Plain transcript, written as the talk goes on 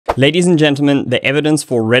Ladies and gentlemen, the evidence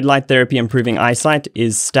for red light therapy improving eyesight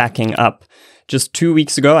is stacking up. Just 2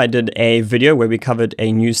 weeks ago, I did a video where we covered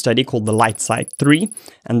a new study called the LightSight 3,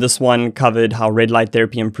 and this one covered how red light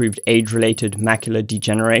therapy improved age-related macular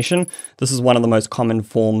degeneration. This is one of the most common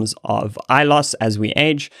forms of eye loss as we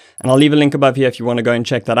age, and I'll leave a link above here if you want to go and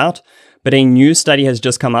check that out. But a new study has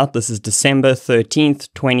just come out. This is December 13th,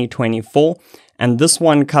 2024. And this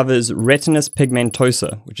one covers retinitis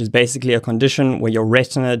pigmentosa, which is basically a condition where your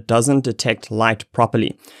retina doesn't detect light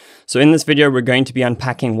properly. So in this video, we're going to be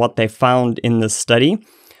unpacking what they found in this study.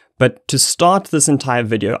 But to start this entire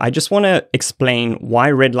video, I just want to explain why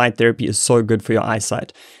red light therapy is so good for your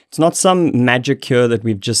eyesight. It's not some magic cure that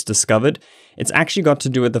we've just discovered. It's actually got to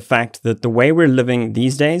do with the fact that the way we're living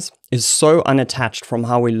these days is so unattached from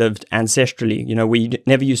how we lived ancestrally. You know, we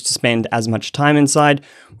never used to spend as much time inside.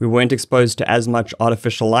 We weren't exposed to as much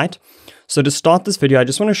artificial light. So to start this video, I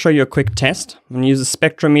just want to show you a quick test. I'm going to use a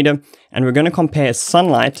spectrometer, and we're going to compare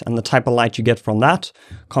sunlight and the type of light you get from that,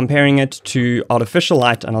 comparing it to artificial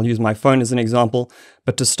light, and I'll use my phone as an example.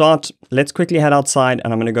 But to start, let's quickly head outside,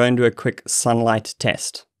 and I'm going to go and do a quick sunlight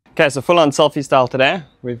test. Okay, so full on selfie style today.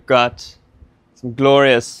 We've got some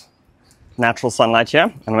glorious natural sunlight here,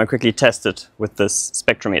 and I'm going to quickly test it with this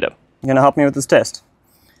spectrometer. You're going to help me with this test?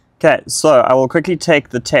 Okay, so I will quickly take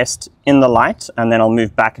the test in the light, and then I'll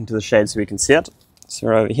move back into the shade so we can see it. So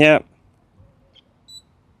we're over here,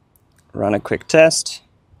 run a quick test,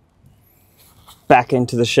 back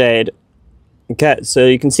into the shade. Okay, so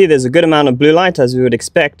you can see there's a good amount of blue light as we would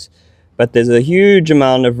expect, but there's a huge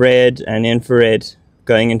amount of red and infrared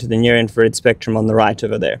going into the near infrared spectrum on the right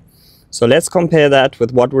over there. So let's compare that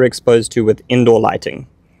with what we're exposed to with indoor lighting.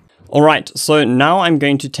 All right, so now I'm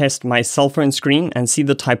going to test my cell phone screen and see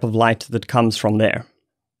the type of light that comes from there.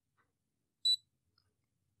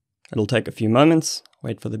 It'll take a few moments.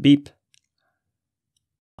 Wait for the beep.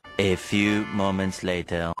 A few moments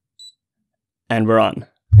later. And we're on.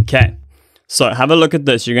 Okay, so have a look at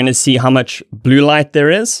this. You're going to see how much blue light there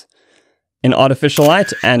is in artificial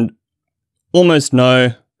light and almost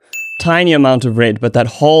no, tiny amount of red, but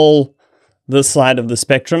this side of the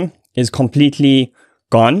spectrum is completely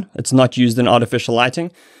gone. It's not used in artificial lighting.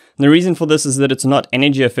 And the reason for this is that it's not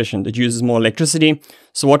energy efficient. It uses more electricity.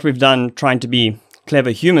 So what we've done, trying to be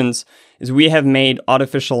clever humans, is we have made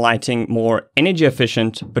artificial lighting more energy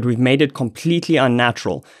efficient, but we've made it completely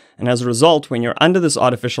unnatural. And as a result, when you're under this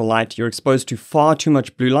artificial light, you're exposed to far too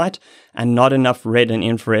much blue light and not enough red and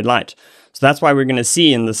infrared light. So that's why we're going to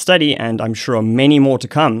see in the study, and I'm sure many more to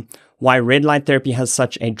come, why red light therapy has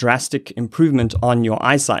such a drastic improvement on your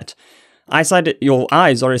eyesight. Your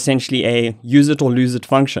eyes are essentially a use it or lose it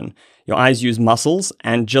function. Your eyes use muscles,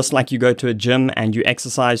 and just like you go to a gym and you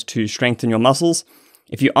exercise to strengthen your muscles,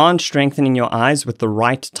 if you aren't strengthening your eyes with the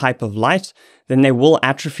right type of light, then they will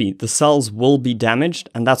atrophy. The cells will be damaged,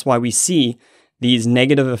 and that's why we see these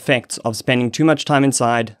negative effects of spending too much time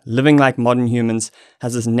inside, living like modern humans,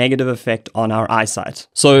 has this negative effect on our eyesight.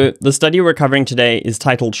 So the study we're covering today is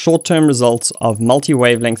titled Short-Term Results of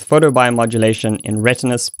Multi-Wavelength Photobiomodulation in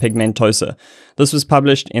Retinitis Pigmentosa. This was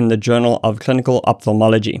published in the Journal of Clinical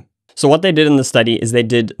Ophthalmology. So what they did in the study is they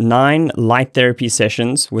did 9 light therapy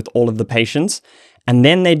sessions with all of the patients, and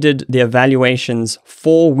then they did the evaluations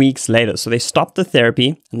 4 weeks later. So they stopped the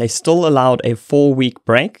therapy, and they still allowed a 4-week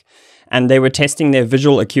break. And they were testing their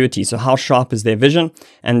visual acuity, so how sharp is their vision,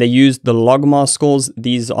 and they used the logMAR scores.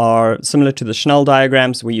 These are similar to the Schnell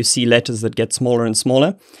diagrams where you see letters that get smaller and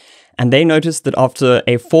smaller. And they noticed that after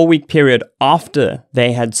a 4-week period after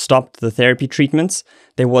they had stopped the therapy treatments,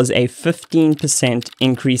 there was a 15%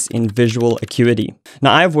 increase in visual acuity.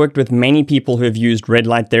 Now, I've worked with many people who have used red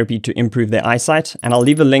light therapy to improve their eyesight, and I'll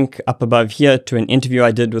leave a link up above here to an interview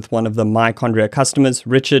I did with one of the Mychondria customers,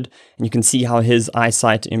 Richard, and you can see how his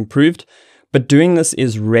eyesight improved. But doing this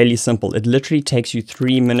is really simple. It literally takes you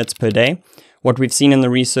 3 minutes per day. What we've seen in the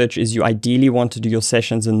research is you ideally want to do your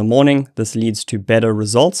sessions in the morning. This leads to better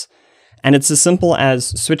results. And it's as simple as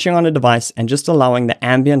switching on a device and just allowing the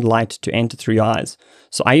ambient light to enter through your eyes.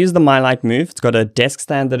 So I use the MyLight Move. It's got a desk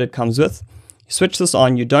stand that it comes with. You switch this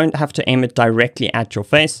on. You don't have to aim it directly at your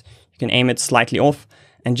face. You can aim it slightly off.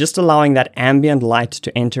 And just allowing that ambient light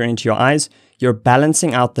to enter into your eyes, you're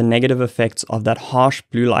balancing out the negative effects of that harsh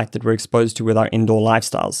blue light that we're exposed to with our indoor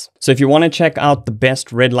lifestyles. So if you want to check out the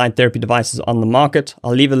best red light therapy devices on the market,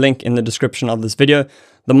 I'll leave a link in the description of this video.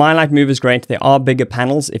 The MyLight Move is great. There are bigger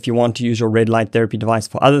panels if you want to use your red light therapy device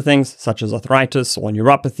for other things, such as arthritis or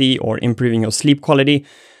neuropathy or improving your sleep quality.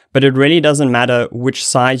 But it really doesn't matter which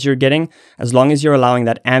size you're getting, as long as you're allowing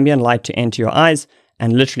that ambient light to enter your eyes.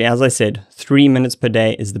 And literally, as I said, 3 minutes per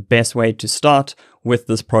day is the best way to start with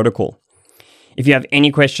this protocol. If you have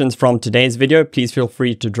any questions from today's video, please feel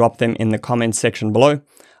free to drop them in the comments section below.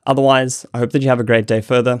 Otherwise, I hope that you have a great day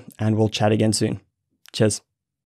further, and we'll chat again soon. Cheers.